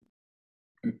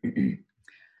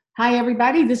Hi,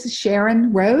 everybody. This is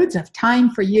Sharon Rhodes of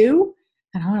Time for You,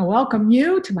 and I want to welcome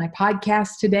you to my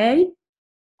podcast today.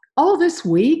 All this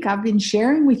week, I've been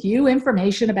sharing with you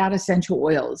information about essential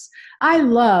oils. I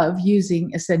love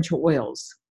using essential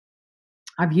oils.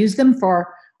 I've used them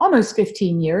for almost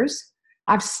 15 years.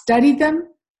 I've studied them,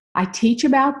 I teach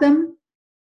about them,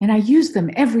 and I use them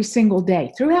every single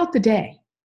day, throughout the day.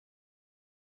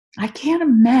 I can't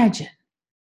imagine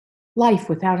life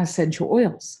without essential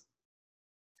oils.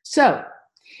 So,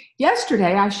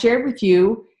 yesterday I shared with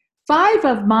you 5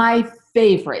 of my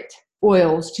favorite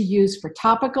oils to use for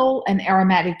topical and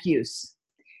aromatic use.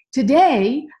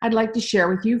 Today, I'd like to share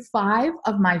with you 5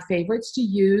 of my favorites to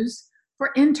use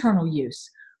for internal use.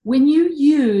 When you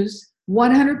use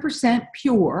 100%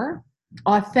 pure,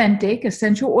 authentic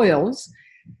essential oils,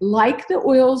 like the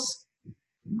oils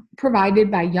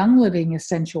provided by Young Living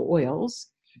Essential Oils,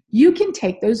 you can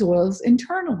take those oils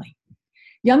internally.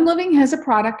 Young Living has a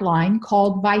product line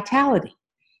called Vitality,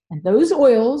 and those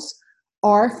oils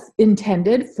are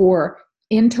intended for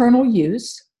internal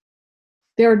use.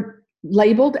 They're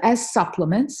labeled as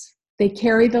supplements. They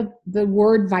carry the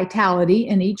word Vitality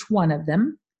in each one of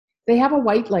them. They have a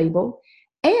white label,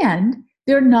 and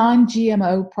they're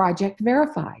non-GMO project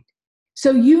verified.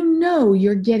 So you know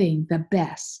you're getting the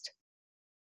best.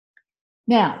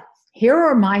 Now, here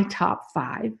are my top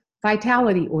 5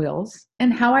 Vitality oils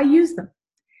and how I use them.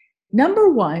 Number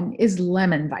 1 is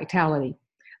Lemon Vitality.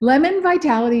 Lemon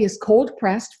Vitality is cold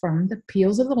pressed from the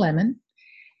peels of the lemon,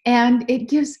 and it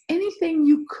gives anything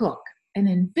you cook an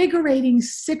invigorating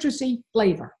citrusy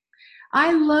flavor.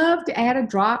 I love to add a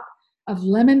drop of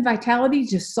Lemon Vitality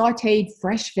to sauteed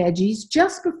fresh veggies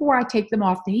just before I take them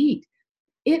off the heat.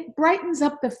 It brightens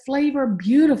up the flavor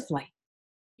beautifully.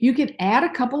 You can add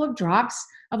a couple of drops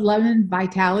of Lemon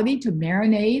Vitality to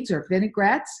marinades or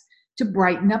vinaigrettes to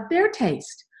brighten up their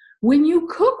taste. When you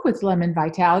cook with Lemon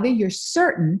Vitality, you're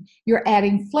certain you're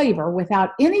adding flavor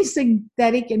without any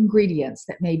synthetic ingredients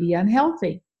that may be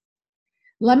unhealthy.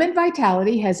 Lemon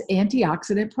Vitality has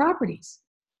antioxidant properties,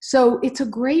 so it's a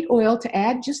great oil to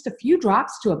add just a few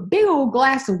drops to a big old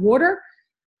glass of water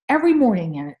every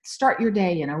morning and start your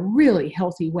day in a really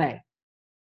healthy way.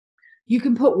 You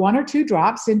can put 1 or 2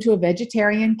 drops into a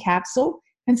vegetarian capsule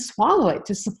and swallow it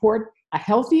to support a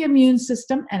healthy immune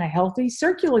system and a healthy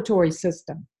circulatory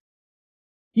system.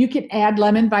 You can add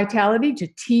Lemon Vitality to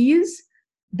teas,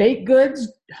 baked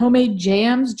goods, homemade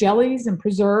jams, jellies, and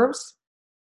preserves,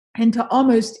 and to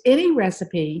almost any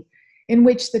recipe in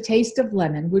which the taste of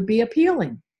lemon would be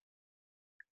appealing.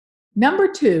 Number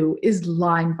 2 is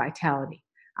Lime Vitality.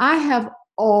 I have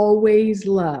always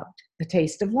loved the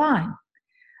taste of lime.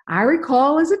 I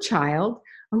recall as a child,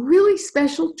 a really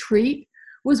special treat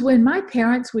was when my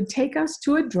parents would take us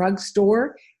to a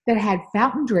drugstore that had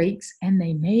fountain drinks, and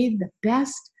they made the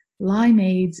best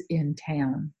limeades in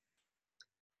town.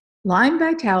 Lime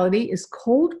Vitality is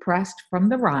cold pressed from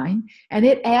the rind, and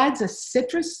it adds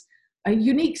a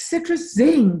unique citrus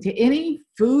zing to any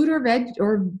food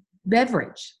or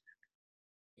beverage.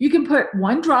 You can put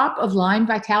 1 drop of Lime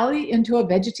Vitality into a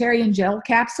vegetarian gel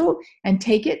capsule and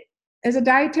take it as a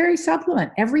dietary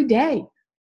supplement every day.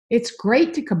 It's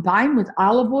great to combine with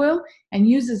olive oil and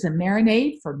use as a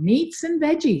marinade for meats and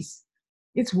veggies.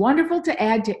 It's wonderful to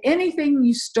add to anything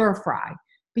you stir fry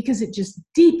because it just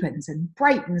deepens and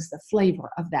brightens the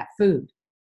flavor of that food.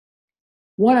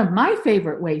 One of my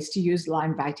favorite ways to use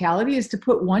Lime Vitality is to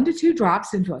put 1 to 2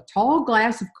 drops into a tall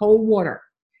glass of cold water.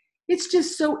 It's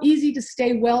just so easy to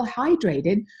stay well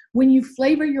hydrated when you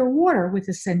flavor your water with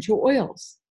essential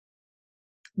oils.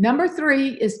 Number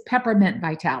 3 is Peppermint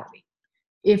Vitality.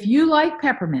 If you like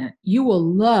peppermint, you will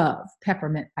love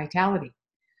Peppermint Vitality.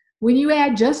 When you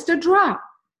add just a drop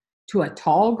to a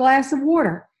tall glass of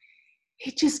water,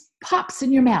 it just pops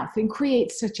in your mouth and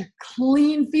creates such a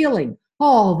clean feeling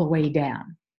all the way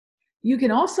down. You can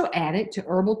also add it to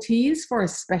herbal teas for a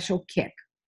special kick.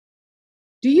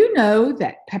 Do you know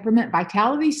that Peppermint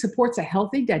Vitality supports a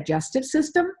healthy digestive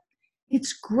system?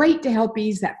 It's great to help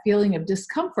ease that feeling of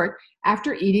discomfort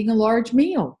after eating a large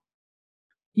meal.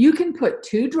 You can put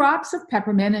 2 drops of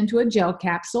peppermint into a gel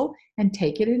capsule and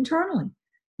take it internally.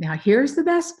 Now, here's the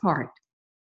best part.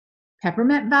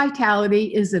 Peppermint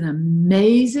Vitality is an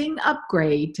amazing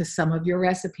upgrade to some of your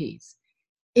recipes.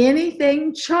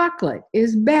 Anything chocolate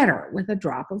is better with a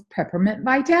drop of Peppermint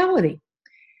Vitality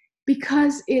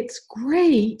because it's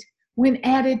great when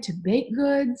added to baked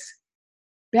goods,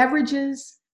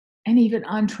 beverages, and even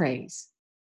entrees.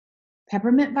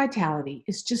 Peppermint Vitality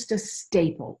is just a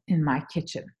staple in my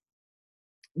kitchen.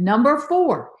 Number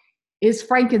 4 is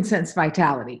Frankincense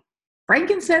Vitality.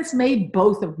 Frankincense made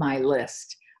both of my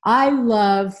list. I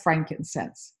love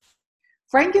frankincense.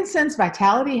 Frankincense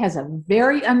Vitality has a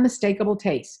very unmistakable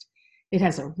taste. It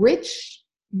has a rich,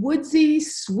 woodsy,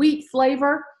 sweet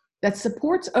flavor that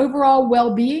supports overall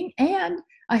well-being and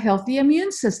a healthy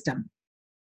immune system.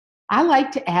 I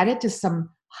like to add it to some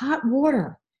hot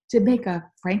water to make a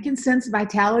frankincense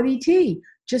vitality tea.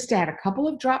 Just add a couple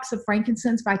of drops of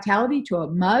frankincense vitality to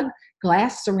a mug,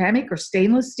 glass, ceramic, or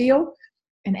stainless steel,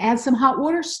 and add some hot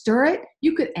water, stir it.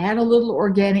 You could add a little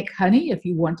organic honey if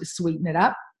you want to sweeten it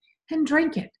up, and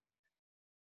drink it.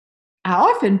 I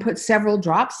often put several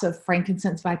drops of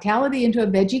frankincense vitality into a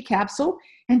veggie capsule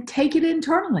and take it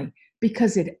internally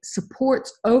because it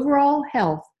supports overall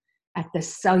health at the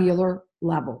cellular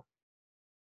level.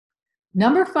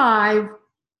 Number 5,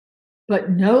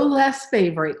 but no less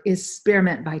favorite, is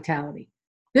spearmint vitality.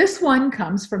 This one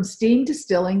comes from steam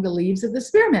distilling the leaves of the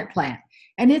spearmint plant,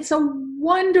 and it's a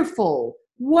wonderful,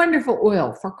 wonderful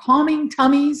oil for calming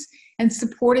tummies and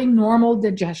supporting normal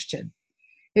digestion.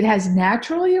 It has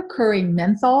naturally occurring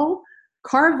menthol,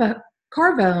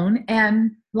 carvone,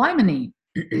 and limonene.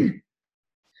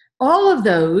 All of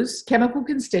those chemical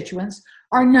constituents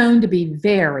are known to be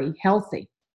very healthy.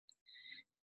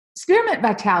 Spearmint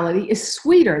vitality is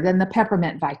sweeter than the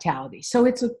peppermint vitality, so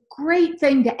it's a great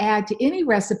thing to add to any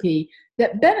recipe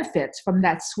that benefits from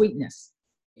that sweetness.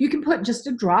 You can put just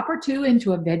a drop or two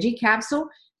into a veggie capsule,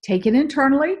 take it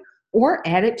internally, or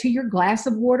add it to your glass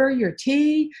of water, your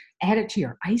tea, add it to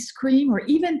your ice cream, or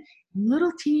even a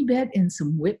little teeny bit in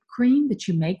some whipped cream that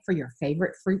you make for your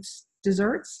favorite fruits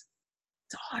desserts.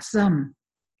 It's awesome.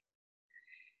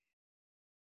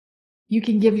 You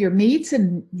can give your meats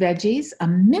and veggies a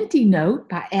minty note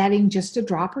by adding just a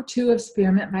drop or two of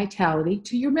spearmint vitality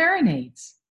to your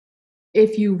marinades.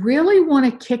 If you really want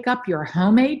to kick up your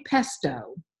homemade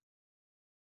pesto,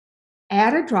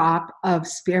 add a drop of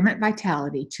spearmint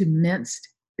vitality to minced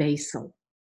basil.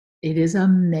 It is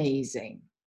amazing.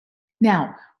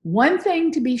 Now, one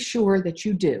thing to be sure that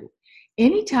you do,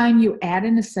 anytime you add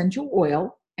an essential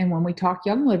oil, and when we talk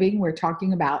Young Living, we're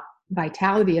talking about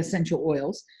vitality essential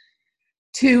oils,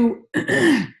 to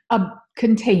a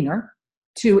container,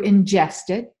 to ingest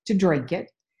it, to drink it,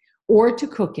 or to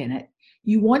cook in it,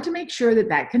 you want to make sure that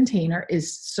that container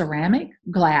is ceramic,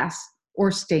 glass,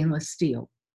 or stainless steel.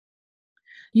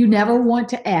 You never want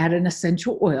to add an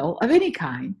essential oil of any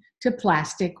kind to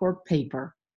plastic or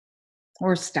paper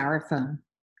or styrofoam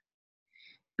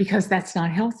because that's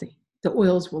not healthy. The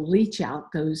oils will leach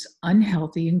out those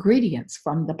unhealthy ingredients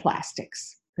from the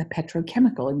plastics, the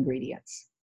petrochemical ingredients.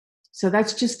 So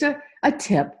that's just a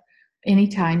tip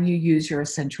anytime you use your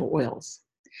essential oils.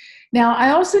 Now,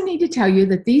 I also need to tell you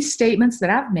that these statements that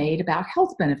I've made about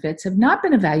health benefits have not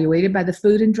been evaluated by the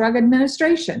Food and Drug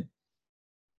Administration.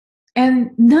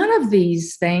 And none of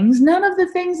these things, none of the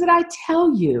things that I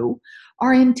tell you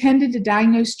are intended to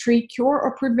diagnose, treat, cure,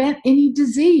 or prevent any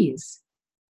disease.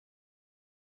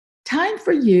 Time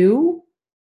for You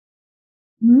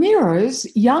mirrors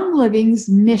Young Living's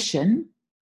mission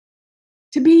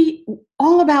to be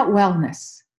all about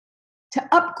wellness,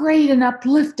 to upgrade and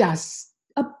uplift us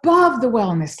above the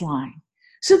wellness line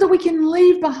so that we can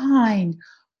leave behind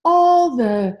all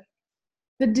the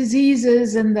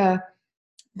diseases and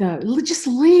just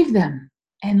leave them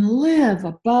and live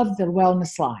above the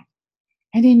wellness line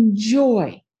and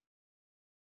enjoy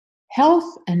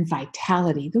health and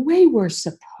vitality the way we're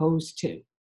supposed to.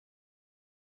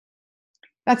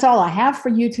 That's all I have for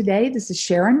you today. This is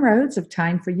Sharon Rhodes of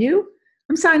Time for You.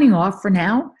 I'm signing off for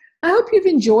now. I hope you've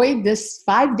enjoyed this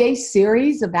 5-day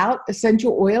series about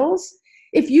essential oils.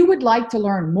 If you would like to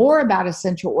learn more about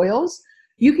essential oils,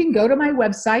 you can go to my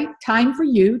website, Time for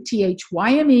You,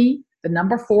 THYME, the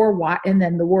number 4, and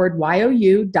then the word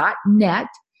YOU.net.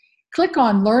 Click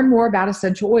on Learn More About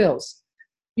Essential Oils.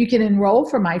 You can enroll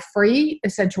for my free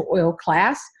essential oil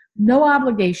class, no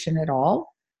obligation at all.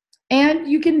 And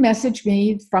you can message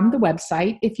me from the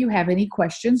website if you have any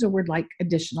questions or would like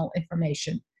additional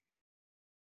information.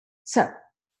 So,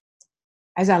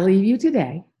 as I leave you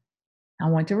today, I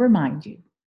want to remind you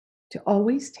to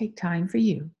always take time for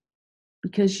you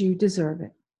because you deserve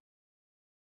it.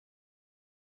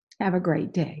 Have a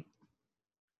great day.